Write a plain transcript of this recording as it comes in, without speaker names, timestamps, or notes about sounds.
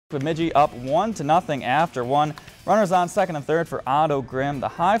Bemidji up 1-0 after one. Runners on second and third for Otto Grimm. The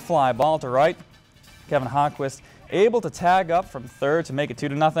high fly ball to right. Kevin Hawquist able to tag up from third to make it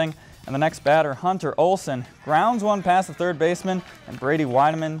 2-0. And the next batter, Hunter Olson, grounds one past the third baseman, and Brady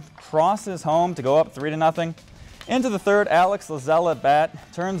Weideman crosses home to go up 3-0. Into the third, Alex Lazella at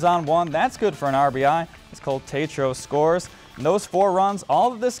bat, turns on one. That's good for an RBI as Colt Tatro scores. And those 4 runs,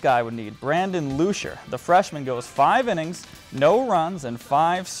 all that this guy would need. Brandon Lucier, the freshman, goes 5 innings, no runs, and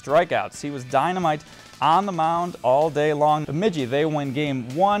 5 strikeouts. He was dynamite on the mound all day long. Bemidji, they win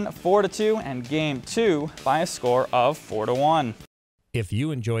Game 1 4-2 and Game 2 by a score of 4-1. If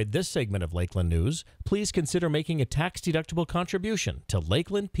you enjoyed this segment of Lakeland News, please consider making a tax-deductible contribution to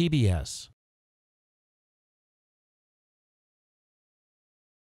Lakeland PBS.